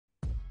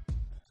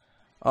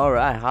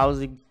Alright,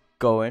 how's it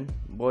going,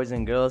 boys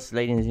and girls,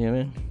 ladies and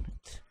gentlemen?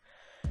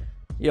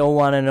 Your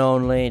one and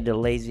only, the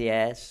lazy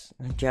ass,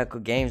 Jacko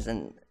Games,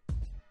 and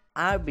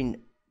I've been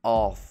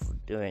off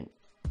doing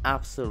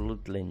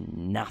absolutely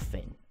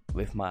nothing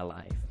with my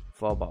life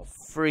for about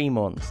 3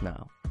 months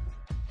now.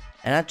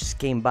 And I just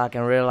came back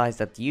and realized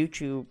that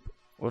YouTube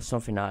was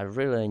something I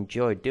really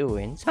enjoyed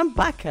doing, so I'm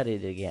back at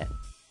it again.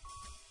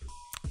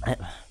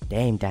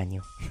 Damn,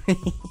 Daniel.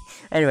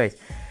 Anyways,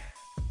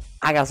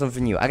 I got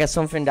something new. I got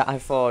something that I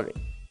thought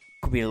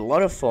could be a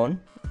lot of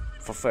fun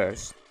for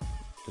first,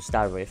 to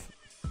start with.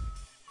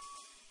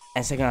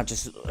 And second,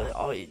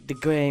 the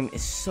game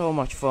is so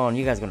much fun.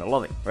 You guys are gonna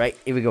love it, right?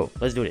 Here we go.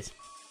 Let's do this.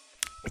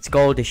 It's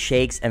called the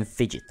Shakes and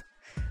Fidget.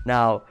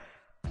 Now,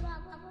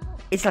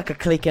 it's like a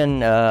click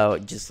and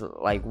just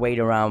like wait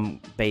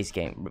around base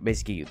game.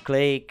 Basically, you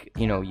click,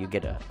 you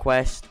get a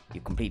quest,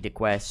 you complete the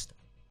quest,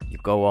 you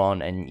go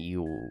on and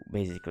you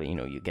basically,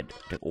 you get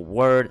the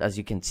award. As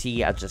you can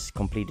see, I just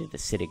completed the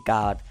city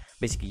guard.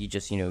 Basically, you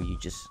just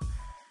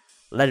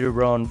let it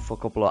run for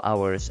a couple of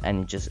hours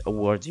and it just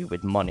awards you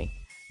with money.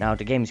 Now,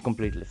 the game is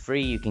completely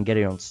free. You can get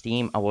it on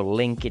Steam. I will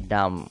link it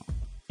down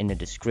in the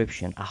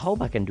description. I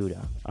hope I can do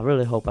that. I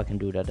really hope I can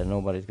do that and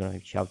nobody's gonna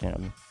be shouting at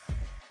me.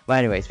 But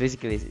anyways,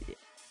 basically,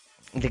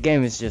 the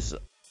game is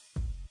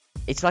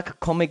it's like a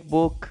comic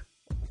book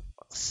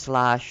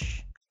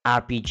slash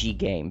RPG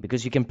game,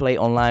 because you can play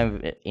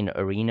online in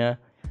arena,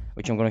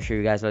 which I'm gonna show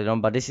you guys later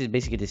on. But this is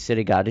basically the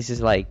city guard. This is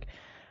like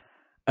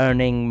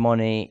earning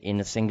money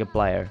in a single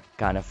player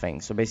kind of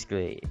thing. So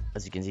basically,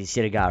 as you can see,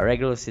 city guard,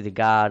 regular city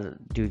guard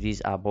duties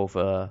are both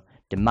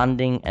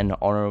demanding and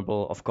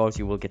honorable. Of course,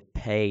 you will get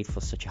paid for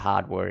such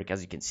hard work.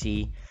 As you can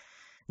see,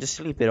 just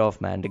sleep it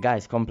off, man. The guy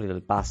is completely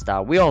passed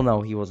out. We all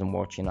know he wasn't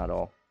watching at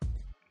all.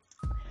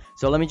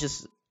 So let me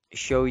just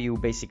show you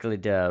basically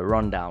the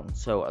rundown.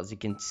 So as you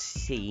can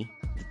see,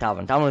 the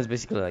tavern is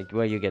basically like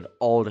where you get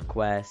all the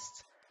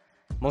quests.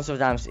 Most of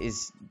the times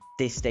is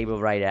this table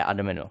right there at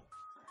the middle.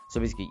 So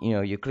basically,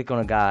 you click on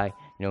a guy,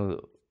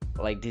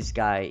 like this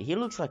guy. He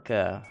looks like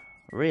a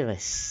really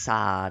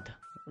sad,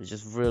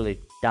 just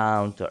really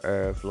down to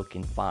earth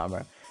looking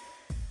farmer.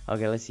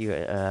 Okay, let's see.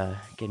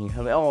 Can you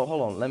help me? Oh,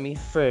 hold on. Let me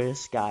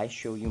first, guys,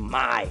 show you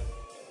my.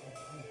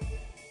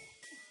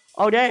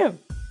 Oh damn!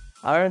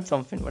 I earned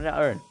something. What did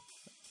I earn?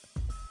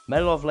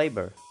 Medal of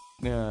Labor.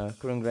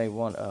 Current grade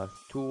 1.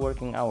 2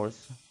 working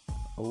hours.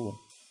 Oh,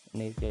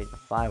 next grade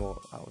 5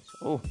 hours.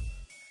 Oh,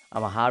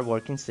 I'm a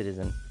hard-working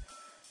citizen.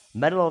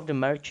 Medal of the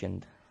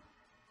Merchant.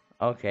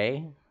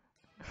 Okay.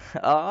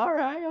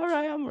 Alright,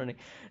 I'm running.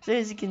 So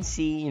as you can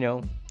see,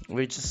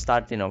 we're just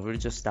starting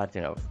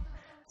off.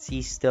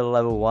 See, still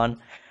level 1.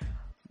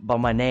 But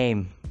my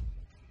name,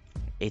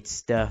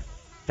 it's the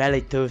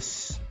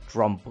Felitus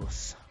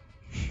Trumpus.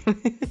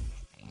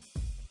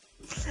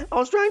 I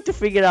was trying to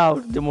figure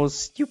out the most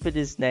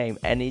stupidest name,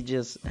 and it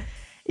just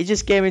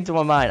came into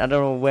my mind. I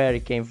don't know where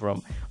it came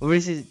from.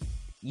 This is,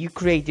 you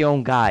create your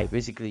own guy.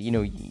 Basically,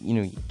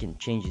 you can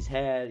change his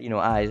hair,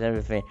 eyes,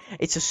 everything.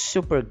 It's a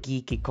super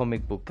geeky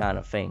comic book kind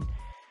of thing.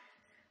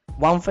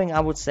 One thing I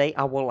would say,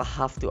 I will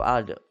have to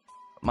add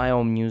my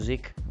own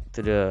music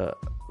to the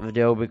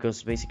video,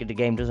 because basically the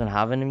game doesn't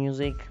have any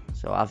music.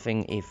 So I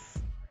think if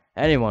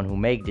anyone who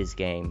make this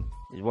game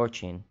is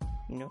watching,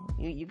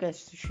 you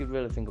guys should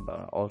really think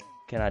about it. Or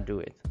can I do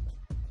it?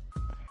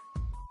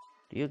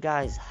 Do you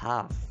guys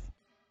have?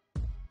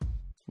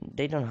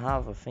 They don't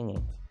have a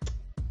thingy.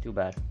 Too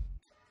bad.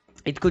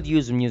 It could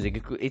use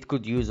music. It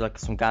could use like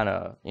some kind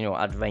of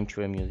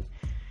adventure music.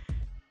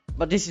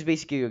 But this is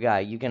basically your guy.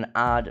 You can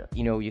add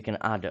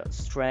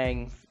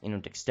strength,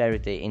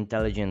 dexterity,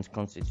 intelligence,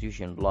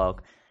 constitution,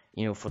 luck,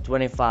 for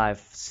 25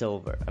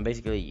 silver. And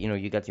basically,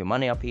 you got your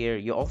money up here.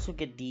 You also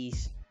get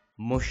these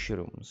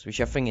mushrooms,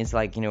 which I think is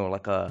like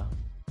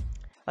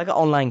like an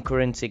online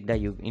currency that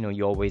you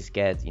always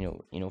get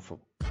for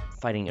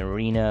fighting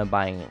arena,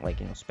 buying like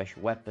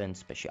special weapons,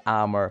 special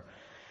armor.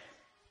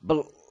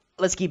 But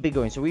let's keep it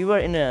going. So we were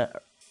in a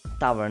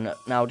tavern.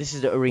 Now this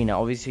is the arena.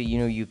 Obviously,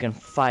 you can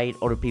fight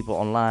other people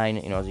online.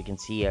 As you can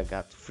see, I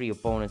got 3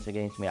 opponents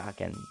against me. I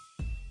can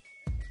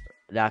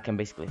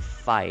basically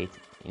fight.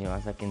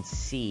 As I can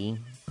see,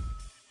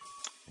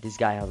 this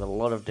guy has a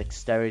lot of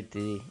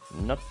dexterity,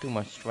 not too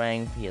much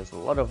strength. He has a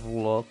lot of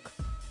luck.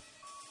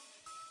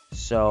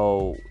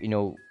 So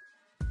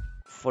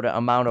for the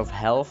amount of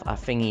health, I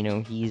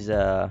think he's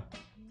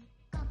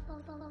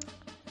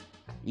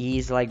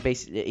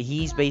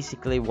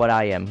basically what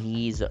I am.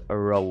 He's a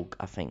rogue,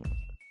 I think.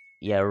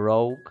 Yeah,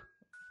 rogue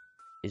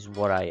is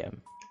what I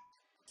am.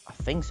 I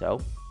think so.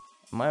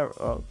 Am I?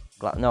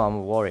 No, I'm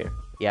a warrior.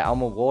 Yeah,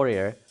 I'm a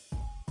warrior.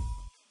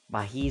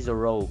 But he's a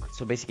rogue,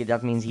 so basically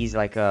that means he's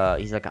like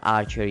an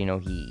archer.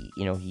 He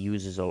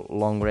uses a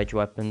long range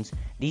weapons.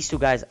 These two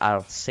guys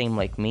are same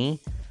like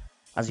me.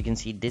 As you can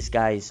see, this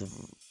guy is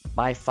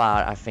by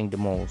far, I think, the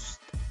most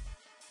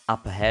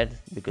up ahead,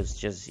 because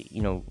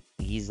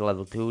he's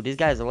level 2. This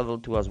guy is a level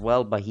 2 as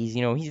well, but he's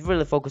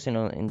really focusing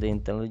on the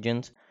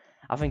intelligence.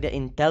 I think the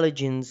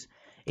intelligence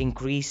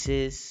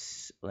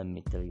increases. Let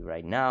me tell you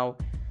right now.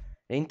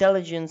 The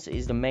intelligence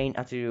is the main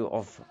attribute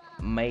of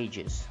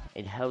mages.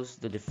 It helps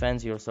to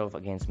defend yourself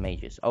against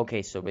mages.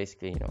 Okay, so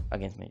basically,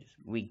 against mages.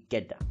 We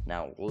get that.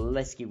 Now,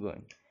 let's keep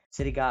going.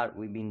 City guard,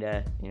 we've been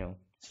there,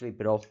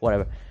 sleep it off,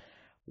 whatever.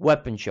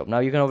 Weapon shop. Now,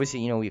 you can obviously,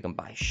 you can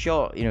buy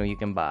shot, you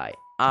can buy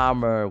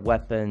armor,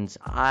 weapons.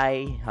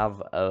 I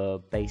have a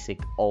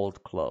basic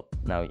old club.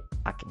 Now,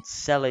 I can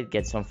sell it,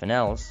 get something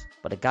else,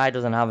 but the guy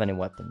doesn't have any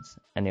weapons,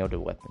 any other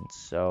weapons.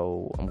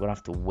 So, I'm gonna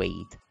have to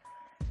wait.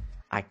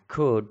 I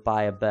could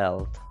buy a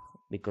belt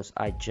because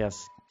I just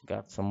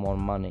got some more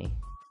money.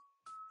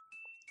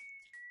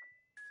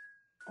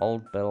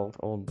 Old belt,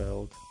 old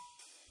belt.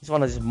 This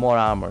one has more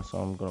armor, so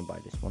I'm gonna buy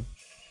this one.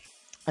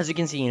 As you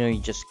can see, you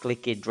just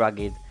click it,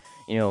 drag it,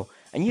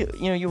 and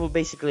you will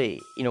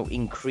basically,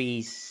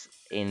 increase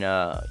in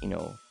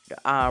the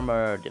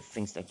armor, the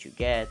things that you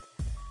get.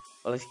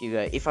 Well, let's give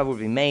if I would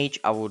be mage,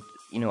 I would,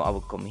 I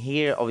would come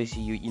here.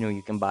 Obviously,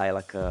 you can buy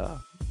like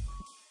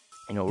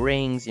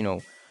rings,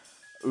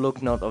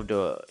 look not of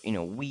the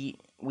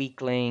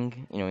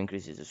weakling,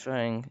 increases the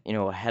strength,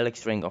 a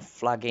helix ring of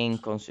flagging,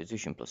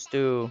 constitution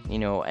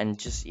 +2, and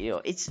just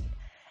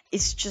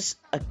it's just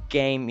a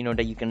game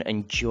that you can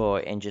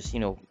enjoy and just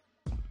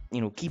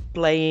keep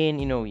playing,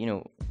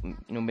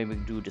 maybe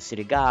do the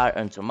city guard,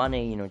 earn some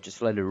money,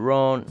 just let it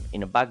run in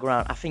the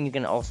background. I think you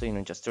can also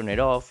just turn it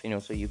off,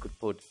 so you could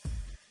put,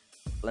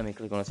 let me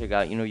click on the city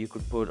guard, you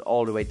could put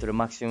all the way to the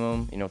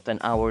maximum, 10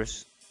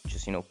 hours,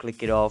 just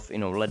click it off,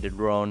 let it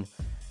run,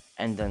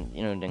 and then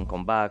then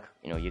come back,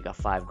 you got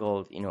 5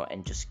 gold,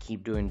 and just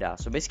keep doing that.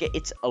 So basically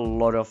it's a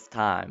lot of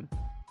time,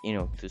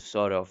 to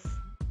sort of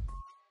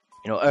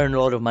earn a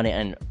lot of money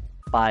and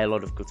buy a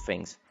lot of good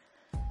things.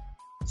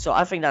 So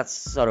I think that's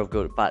sort of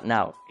good. But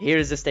now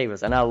here's the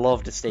stables, and I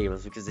love the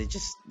stables because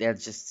they're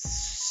just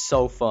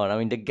so fun. I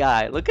mean, the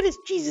guy, look at his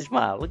Jesus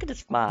smile, look at the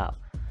smile.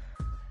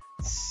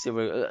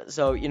 Super,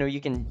 so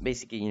you can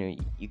basically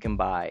you can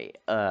buy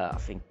I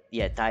think,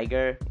 yeah,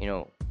 tiger,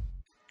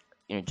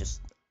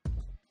 just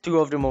 2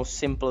 of the most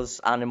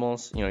simplest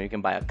animals. You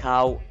can buy a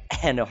cow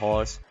and a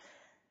horse,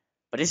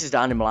 but this is the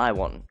animal I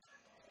want.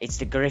 It's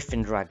the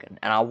griffin dragon,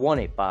 and I want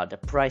it, but the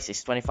price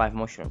is 25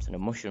 mushrooms, and the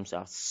mushrooms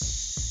are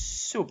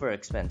super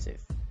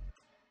expensive.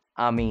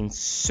 I mean,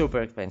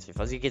 super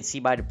expensive. As you can see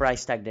by the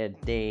price tag,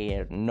 that they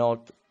are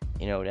not,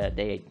 that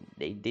they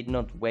did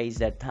not waste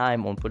their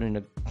time on putting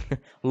a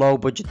low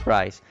budget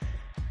price.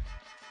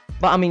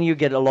 But I mean, you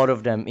get a lot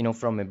of them,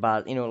 from it.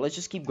 But let's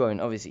just keep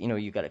going. Obviously,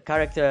 you got a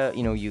character.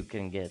 You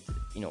can get,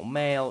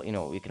 mail.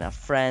 You can have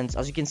friends.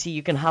 As you can see,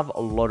 you can have a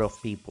lot of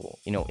people,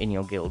 in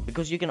your guild,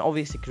 because you can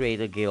obviously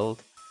create a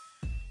guild.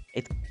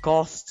 It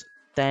costs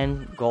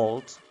 10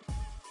 gold.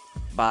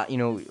 But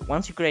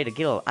once you create a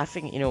guild, I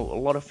think a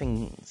lot of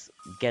things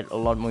get a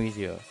lot more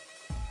easier.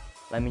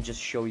 Let me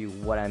just show you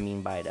what I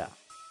mean by that.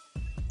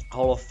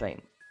 Hall of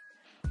Fame.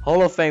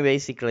 Hall of Fame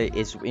basically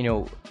is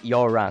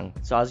your rank.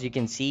 So as you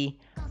can see,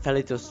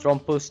 Felicitas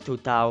Trompus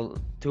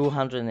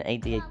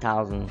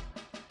 288,000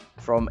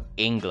 from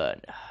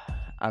England.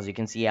 As you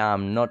can see,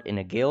 I'm not in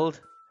a guild.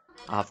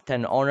 I have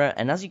 10 honor,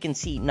 and as you can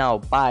see now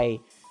by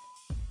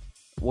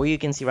what you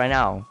can see right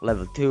now,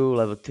 level 2,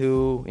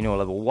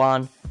 level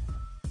 1.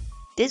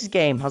 This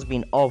game has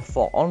been up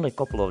for only a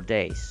couple of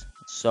days.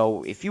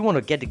 So if you want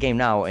to get the game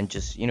now and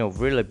just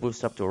really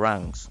boost up to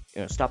ranks,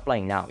 start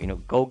playing now.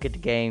 Go get the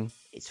game.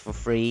 It's for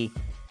free.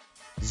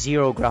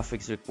 0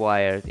 graphics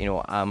required.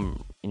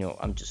 I'm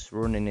just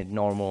running it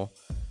normal.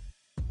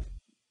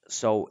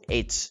 So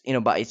it's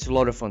but it's a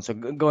lot of fun. So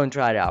go and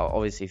try it out,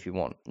 obviously, if you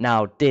want.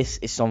 Now this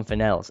is something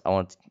else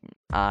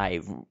I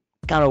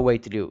cannot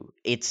wait to do.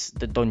 It's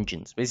the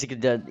dungeons. Basically,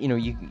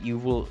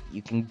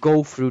 you can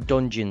go through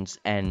dungeons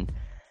and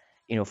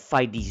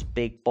fight these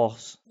big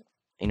boss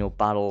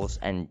battles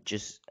and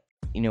just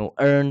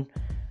earn.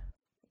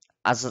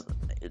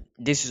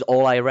 This is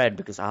all I read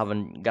because I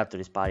haven't got to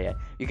this part yet.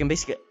 You can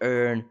basically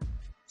earn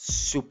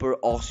super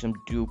awesome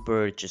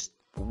duper just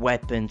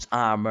weapons,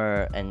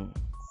 armor, and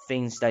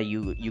things that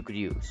you could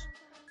use.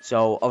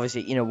 So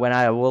obviously when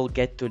I will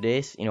get to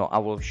this, I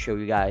will show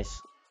you guys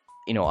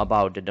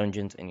about the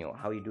dungeons and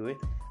how you do it.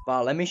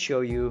 But let me show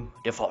you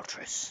the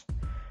fortress.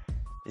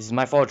 This is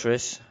my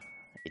fortress.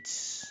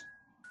 It's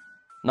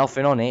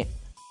nothing on it,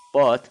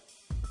 but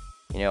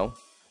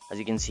as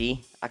you can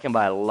see, I can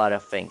buy a lot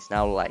of things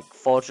now. Like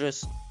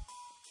fortress,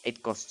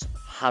 it costs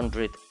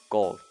 100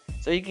 gold,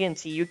 so you can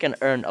see you can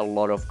earn a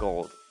lot of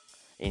gold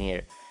in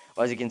here.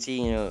 Well, as you can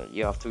see,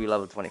 you have to be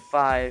level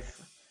 25,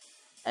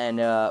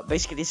 and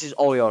basically this is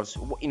all yours.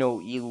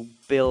 You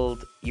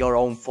build your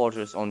own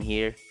fortress on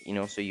here,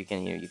 so you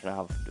can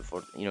have the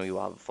you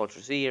have a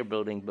fortress here,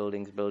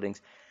 buildings.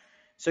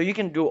 So you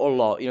can do a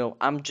lot.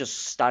 I'm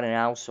just starting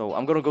out, so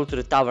I'm gonna go to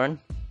the tavern.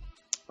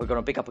 We're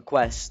gonna pick up a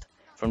quest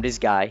from this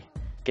guy.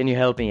 Can you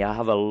help me? I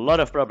have a lot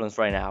of problems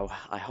right now.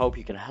 I hope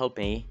you can help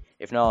me.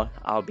 If not,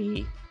 I'll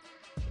be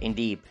in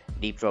deep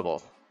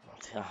trouble.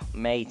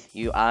 Mate,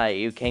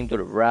 you came to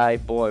the right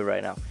boy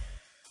right now.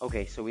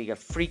 Okay, so we got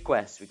 3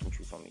 quests we can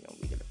choose from.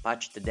 We got a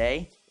patch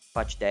day.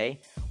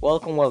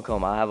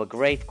 Welcome. I have a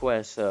great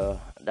quest, a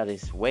that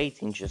is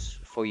waiting just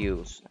for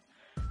you.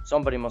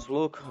 Somebody must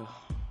look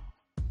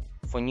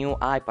for new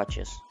eye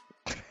patches.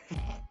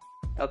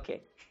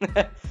 Okay.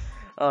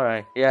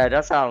 Alright, yeah,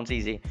 that sounds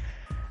easy.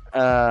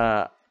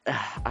 I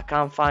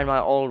can't find my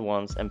old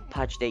ones, and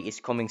patch day is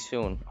coming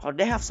soon. Oh,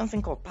 they have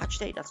something called patch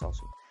day? That's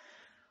awesome.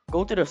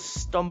 Go to the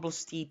Stumble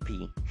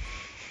Steepy.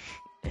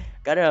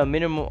 Got a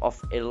minimum of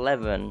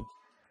 11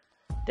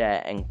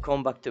 there and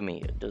come back to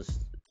me. Does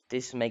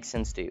this make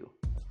sense to you?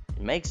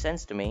 It makes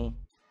sense to me.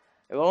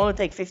 It will only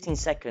take 15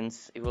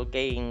 seconds. It will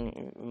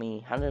gain me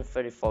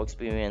 134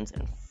 experience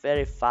and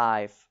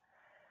 35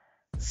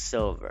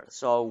 silver.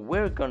 So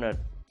we're gonna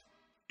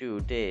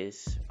do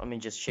this. Let me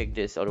just check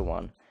this other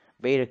one.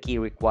 Beta key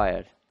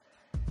required.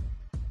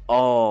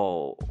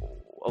 Oh,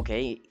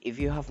 okay. If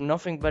you have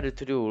nothing better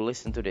to do,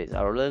 listen to this.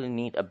 I really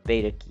need a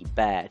beta key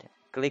bad.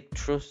 Click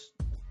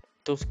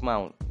Tusk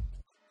Mount.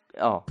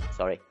 Oh,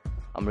 sorry.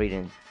 I'm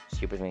reading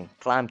stupid thing.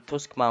 Climb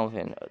Tusk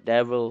Mountain.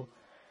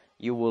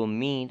 You will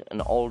meet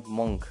an old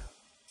monk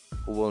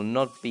who will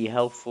not be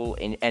helpful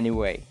in any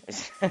way.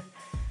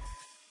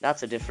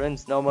 That's a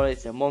difference. Normally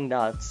it's a monk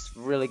that's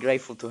really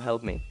grateful to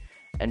help me.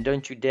 And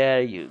don't you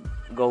dare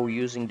go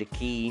using the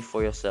key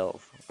for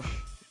yourself.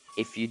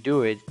 If you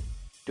do it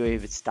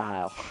with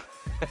style.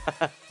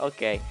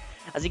 Okay.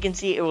 As you can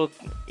see, it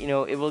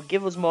will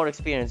give us more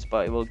experience,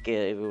 but it will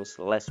give us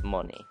less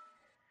money.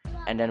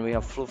 And then we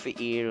have fluffy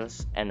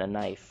ears and a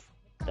knife.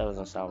 That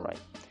doesn't sound right.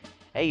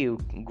 Hey you,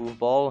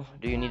 goofball,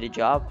 do you need a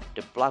job?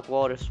 The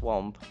Blackwater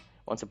Swamp,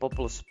 once a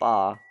popular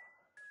spa,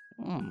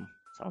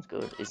 sounds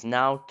good, is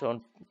now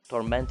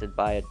tormented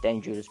by a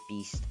dangerous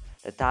beast.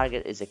 The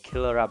target is a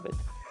killer rabbit.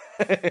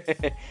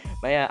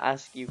 May I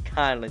ask you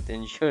kindly to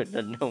ensure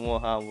that no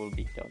more harm will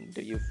be done?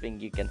 Do you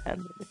think you can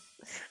handle it?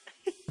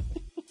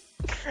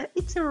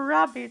 It's a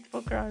rabbit,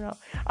 for crying out.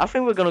 I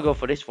think we're gonna go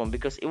for this one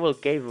because it will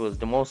give us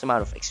the most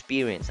amount of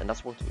experience, and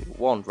that's what we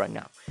want right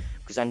now.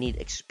 Because I need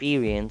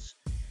experience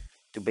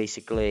to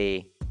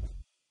basically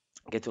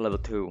get to level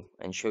 2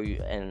 and show you.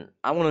 And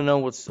I want to know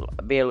what's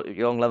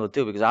beyond level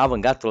 2 because I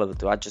haven't got to level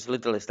 2. I just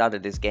literally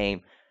started this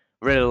game,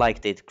 really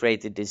liked it,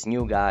 created this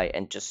new guy,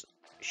 and just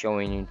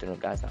showing you to the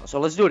guys now. So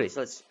let's do this.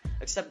 Let's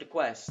accept the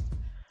quest.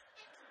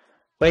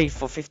 Wait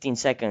for 15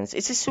 seconds.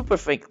 It's a super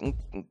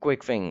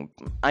quick thing.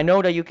 I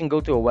know that you can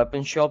go to a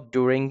weapon shop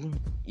during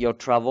your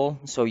travel,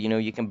 so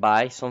you can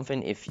buy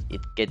something if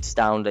it gets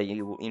down that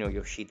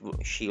your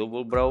shield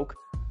will broke.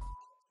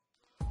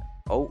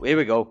 Oh, here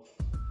we go.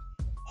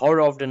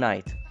 Horror of the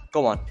night.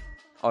 Come on.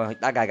 Oh,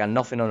 that guy got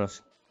nothing on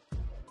us.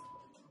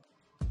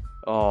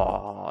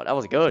 Oh, that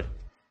was good.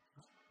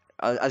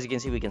 As you can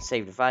see, we can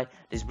save the fight.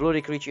 This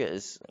bloody creature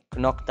is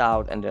knocked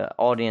out, and the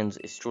audience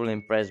is truly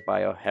impressed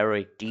by your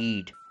heroic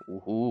deed.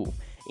 Woohoo!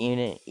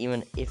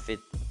 Even if it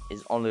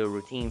is only a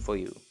routine for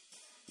you.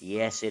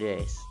 Yes, it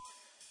is.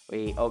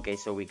 Okay,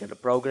 so we got the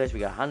progress. We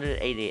got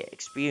 180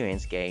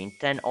 experience gain,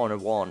 10 honor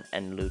 1,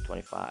 and loot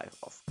 25.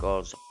 Of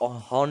course,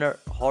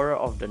 horror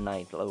of the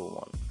night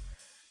level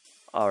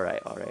 1.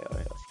 Alright.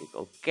 Let's click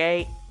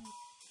OK.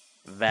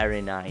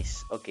 Very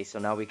nice. Okay, so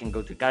now we can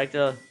go to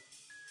character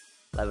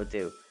level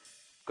 2.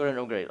 Current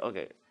upgrade.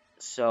 Okay,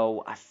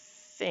 so I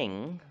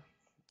think.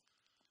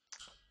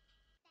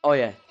 Oh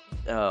yeah.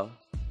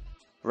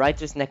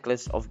 Writer's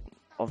necklace of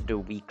the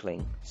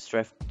weakling.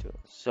 Strength 2.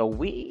 So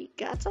we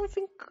got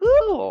something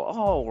cool.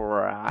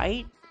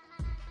 Alright.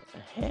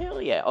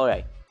 Hell yeah.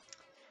 Alright.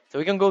 So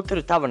we can go to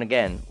the tavern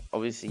again.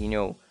 Obviously,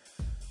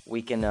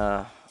 we can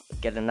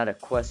get another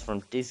quest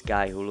from this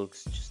guy who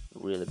looks just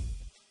really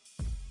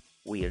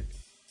weird.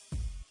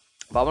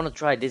 But I want to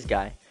try this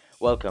guy.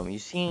 Welcome. You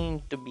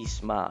seem to be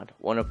smart.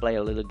 Want to play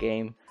a little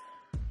game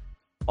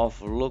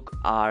of look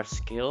our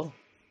skill?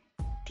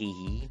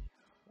 Teehee.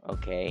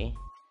 Okay.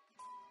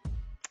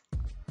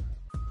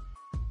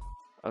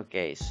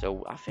 Okay,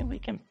 so I think we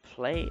can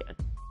play a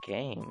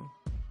game.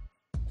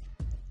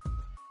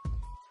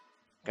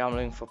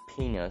 Gambling for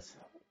peanuts.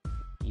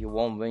 You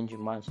won't win your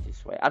much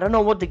this way. I don't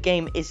know what the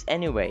game is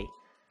anyway.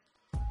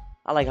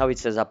 I like how it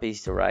says Happy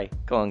Easter, right?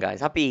 Come on,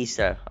 guys. Happy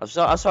Easter.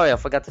 I'm sorry, I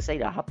forgot to say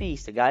that. Happy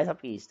Easter, guys.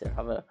 Happy Easter.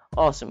 Have an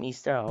awesome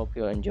Easter. I hope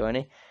you're enjoying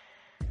it.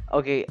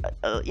 Okay,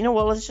 you know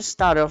what? Let's just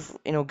start off.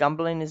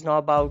 Gambling is not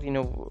about,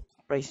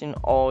 pricing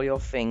all your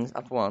things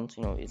at once.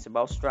 It's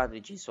about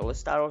strategy. So let's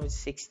start off with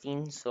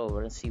 16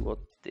 silver and see what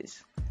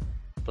this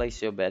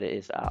place your bet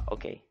is.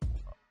 Okay.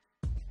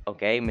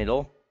 Okay,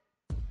 middle.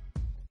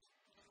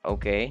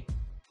 Okay.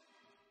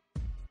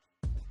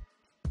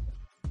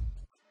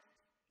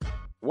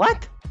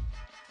 What?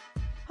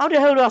 How the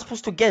hell am I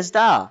supposed to guess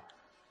that?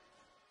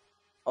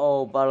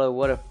 Oh, Barlow,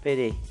 what a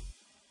pity.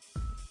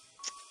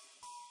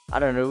 I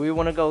don't know. We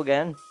want to go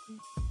again?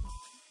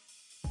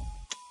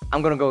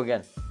 I'm gonna go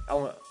again.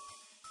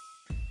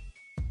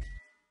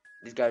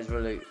 This guy's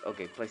really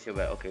okay. Place your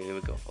bet. Okay, here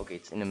we go. Okay,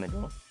 it's in the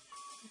middle. On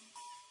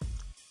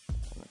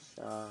the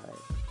side.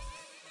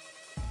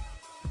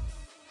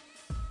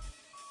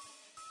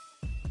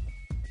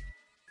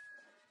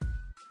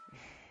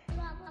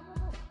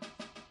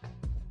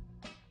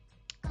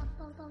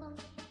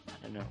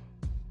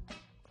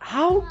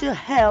 How the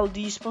hell do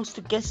you supposed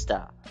to guess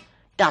that?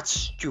 That's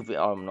stupid.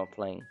 Oh, I'm not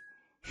playing.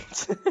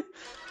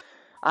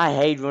 I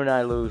hate when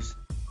I lose.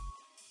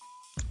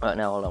 Right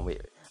now, hold on,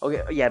 wait.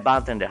 Okay, yeah,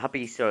 bartender,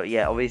 happy Easter.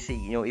 Yeah, obviously,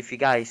 you know, if you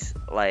guys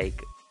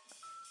like,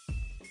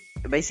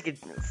 basically,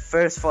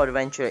 first for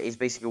adventure is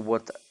basically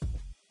what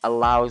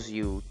allows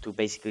you to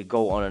basically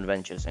go on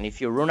adventures. And if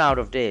you run out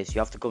of this,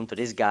 you have to come to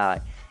this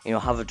guy, you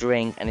know, have a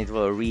drink, and it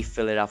will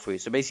refill it up for you.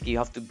 So basically, you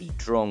have to be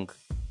drunk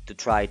to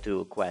try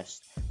to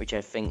quest, which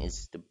I think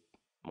is the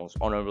most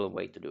honorable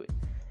way to do it.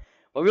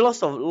 But we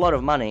lost a lot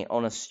of money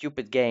on a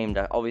stupid game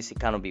that obviously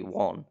cannot be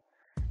won.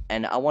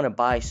 And I want to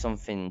buy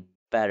something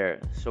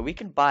better. So we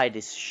can buy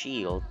this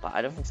shield, but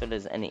I don't think so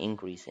there's any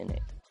increase in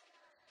it.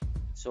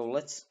 So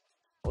let's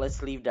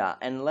leave that.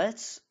 And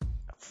let's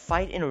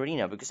fight in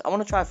arena, because I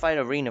want to try fight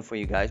arena for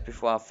you guys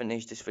before I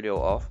finish this video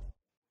off.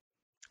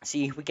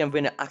 See if we can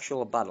win an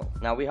actual battle.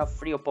 Now we have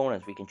 3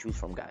 opponents we can choose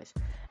from, guys.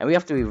 And we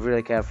have to be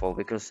really careful,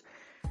 because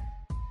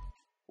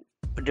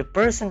the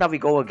person that we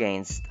go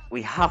against,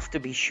 we have to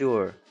be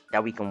sure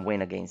that we can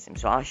win against him.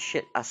 So I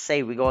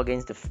say we go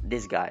against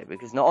this guy,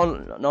 because not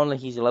only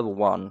he's level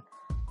 1,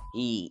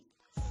 he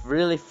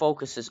really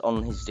focuses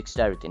on his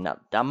dexterity. Now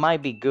that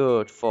might be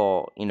good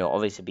for, you know,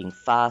 obviously being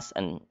fast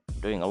and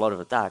doing a lot of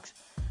attacks,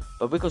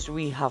 but because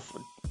we have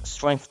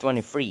strength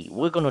 23,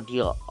 we're gonna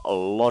deal a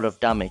lot of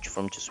damage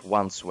from just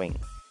one swing.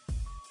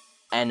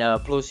 And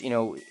plus, you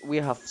know, we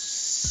have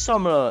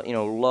some you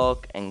know,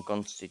 luck and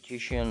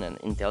constitution and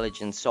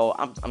intelligence. So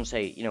I'm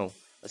saying, you know,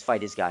 let's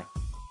fight this guy.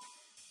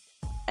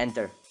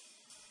 Enter.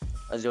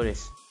 Let's do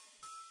this.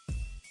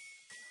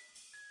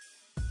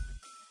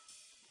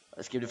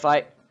 Let's keep the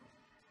fight.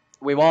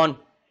 We won.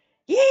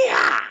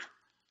 Yeah!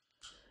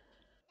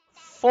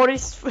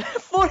 43.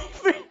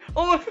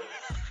 Oh my.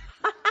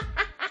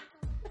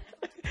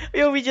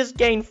 Yo, we just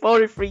gained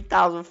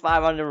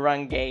 43,500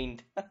 rank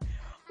gained.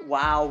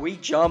 Wow, we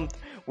jumped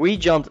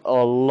a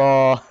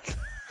lot.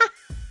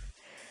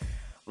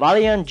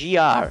 Valiant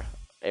GR.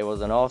 It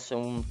was an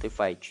awesome to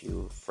fight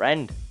you,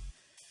 friend.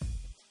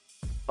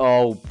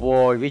 Oh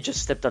boy, we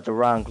just stepped out the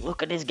rank.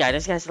 Look at this guy.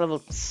 This guy's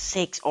level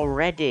 6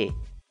 already.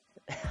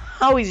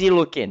 How is he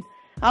looking?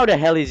 How the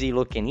hell is he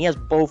looking? He has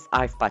both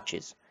eye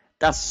patches.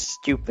 That's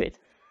stupid.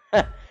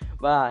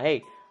 But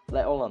hey,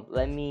 hold on.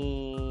 Let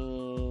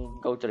me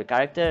go to the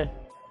character.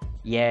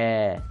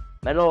 Yeah,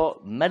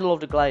 medal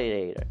of the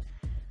gladiator.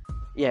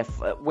 Yeah,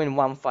 win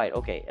 1 fight.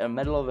 Okay, a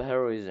medal of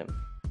heroism.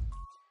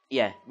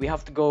 Yeah, we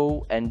have to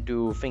go and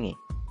do thingy.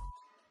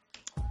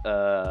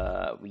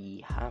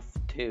 We have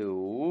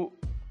to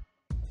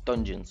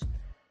dungeons.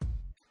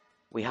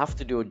 We have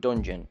to do a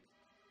dungeon.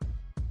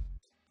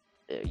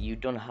 You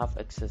don't have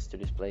access to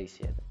this place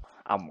yet.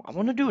 I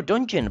want to do a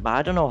dungeon, but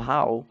I don't know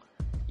how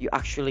you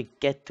actually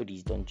get to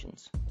these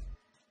dungeons.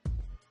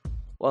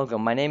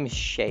 Welcome, my name is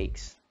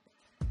Shakes.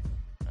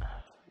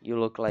 You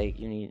look like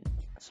you need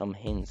some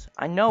hints.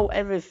 I know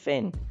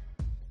everything.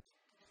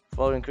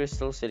 Floating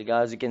crystal, city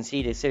guard. As you can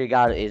see, the city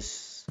guard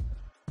is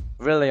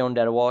really on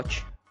their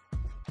watch.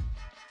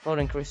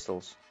 Floating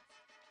crystals.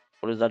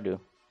 What does that do?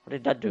 What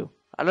did that do?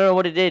 I don't know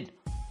what it did.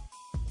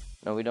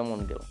 No, we don't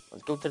want to go.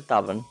 Let's go to the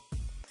tavern.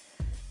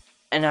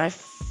 And I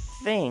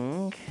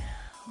think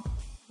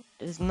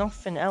there's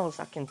nothing else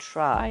I can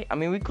try. I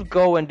mean, we could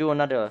go and do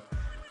another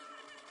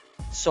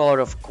sort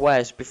of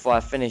quest before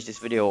I finish this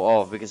video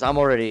off, because I'm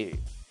already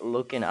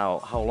looking at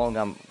how long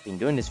I've been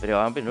doing this video.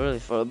 I've been really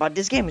fun, but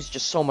this game is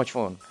just so much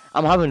fun.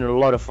 I'm having a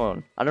lot of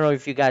fun. I don't know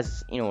if you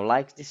guys, you know,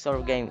 like this sort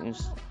of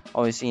games.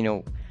 Obviously, you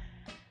know,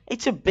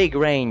 it's a big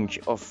range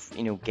of,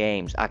 you know,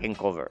 games I can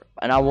cover,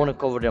 and I want to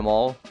cover them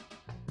all.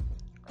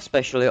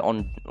 Especially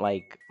on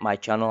like my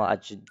channel, I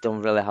just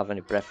don't really have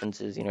any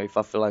preferences. You know, if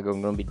I feel like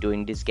I'm gonna be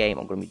doing this game,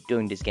 I'm gonna be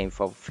doing this game.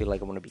 If I feel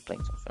like I'm gonna be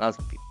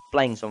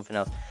playing something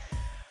else,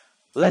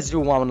 Let's do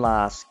one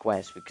last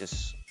quest,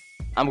 because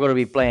I'm gonna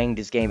be playing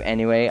this game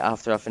anyway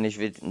after I finish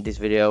this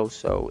video,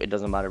 so it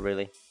doesn't matter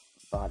really.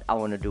 But I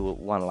wanna do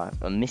one last.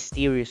 A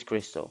mysterious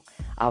crystal.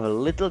 I have a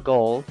little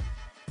gold.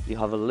 You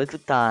have a little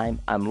time.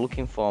 I'm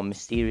looking for a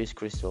mysterious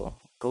crystal.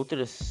 Go to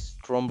the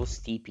Stromble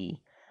Steepy.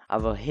 I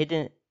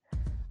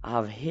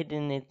have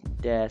hidden it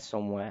there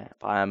somewhere,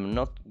 but I'm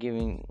not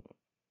going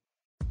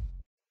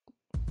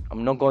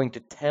to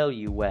tell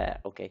you where.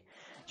 Okay,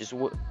 just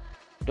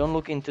don't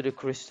look into the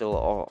crystal,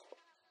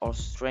 or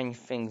strange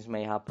things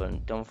may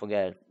happen. Don't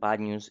forget, bad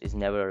news is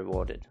never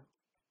rewarded.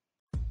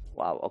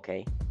 Wow.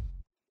 Okay.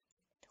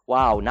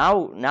 Wow.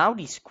 Now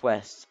these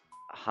quests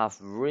have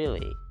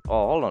really.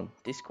 Oh, hold on.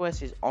 This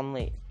quest is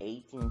only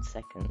 18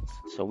 seconds,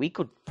 so we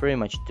could pretty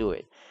much do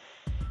it.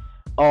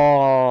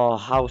 Oh,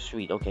 how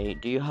sweet. Okay,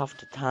 do you have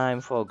the time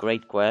for a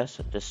great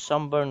quest? The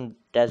Sunburned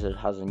Desert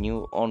has a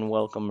new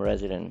unwelcome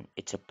resident.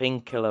 It's a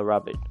pink killer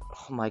rabbit.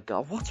 Oh my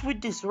god, what's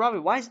with this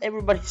rabbit? Why is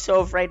everybody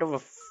so afraid of a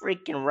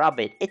freaking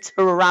rabbit? It's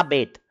a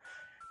rabbit.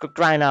 Could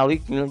try now.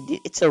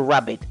 It's a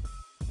rabbit.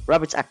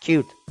 Rabbits are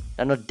cute.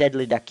 They're not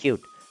deadly, they're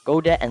cute.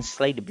 Go there and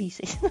slay the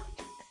beast.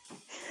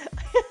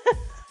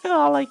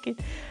 I like it.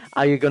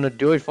 Are you gonna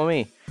do it for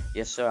me?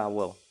 Yes, sir, I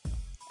will.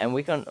 And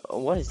we can.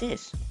 What is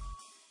this?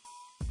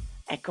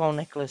 Echo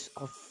necklace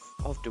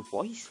of the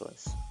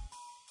voiceless.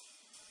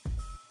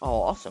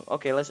 Oh, awesome.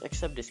 Okay, let's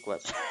accept this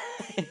quest.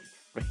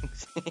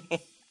 Rings.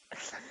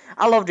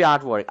 I love the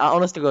artwork. I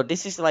honest to God,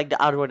 this is like the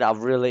artwork that I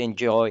really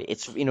enjoy.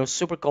 It's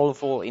super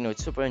colorful.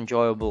 It's super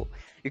enjoyable.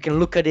 You can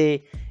look at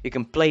it. You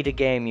can play the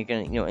game. You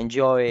can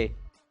enjoy it.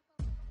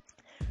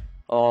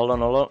 Hold on,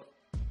 hold on.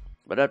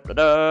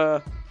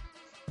 Ba-da-ba-da.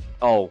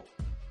 Oh,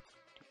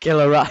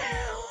 killer.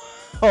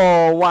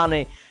 Oh,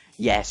 one.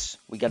 Yes,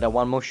 we got a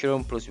 1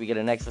 mushroom plus we get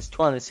a necklace.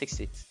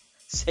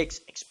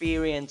 266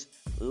 experience.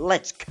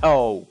 Let's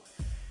go.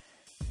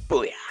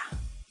 Booyah.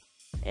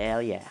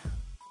 Hell yeah.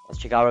 Let's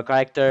check out our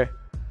character.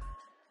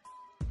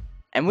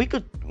 And we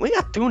got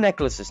 2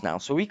 necklaces now,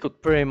 so we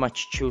could pretty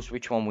much choose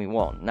which one we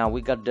want. Now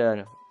we got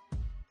the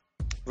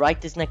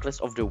Righteous necklace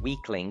of the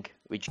weakling,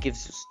 which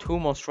gives us 2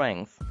 more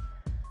strength,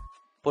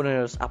 putting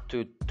us up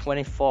to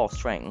 24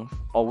 strength.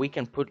 Or we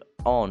can put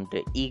on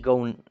the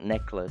ego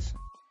necklace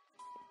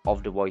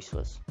of the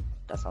voiceless.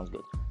 That sounds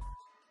good.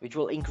 Which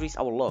will increase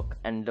our luck.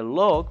 And the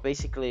luck,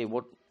 basically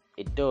what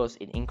it does,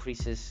 it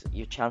increases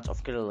your chance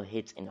of critical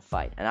hits in the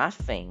fight. And I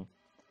think,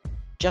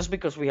 just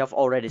because we have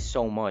already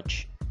so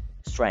much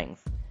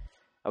strength,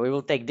 and we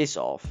will take this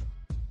off,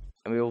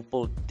 and we will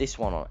put this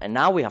one on, and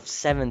now we have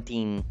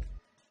 17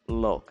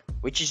 luck,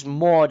 which is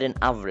more than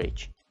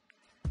average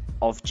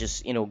of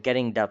just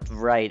getting that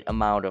right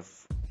amount of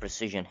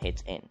precision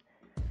hits in.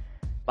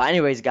 But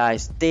anyways,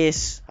 guys,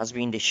 this has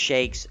been the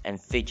Shakes and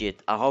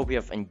Fidget. I hope you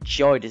have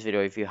enjoyed this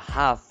video. If you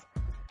have,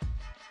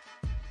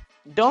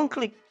 don't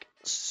click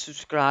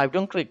subscribe,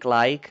 don't click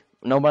like.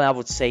 Normally I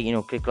would say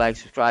click like,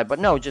 subscribe, but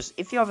no, just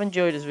if you have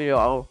enjoyed this video,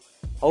 I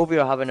hope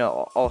you're having an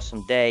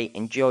awesome day.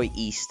 Enjoy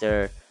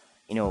Easter.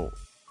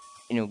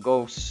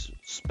 Go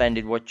spend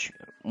it, watch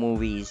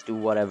movies, do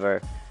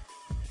whatever.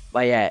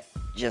 But yeah,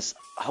 just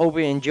hope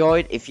you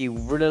enjoyed. If you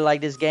really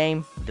like this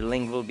game, the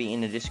link will be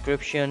in the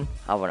description.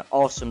 Have an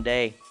awesome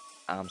day.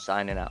 I'm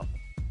signing out.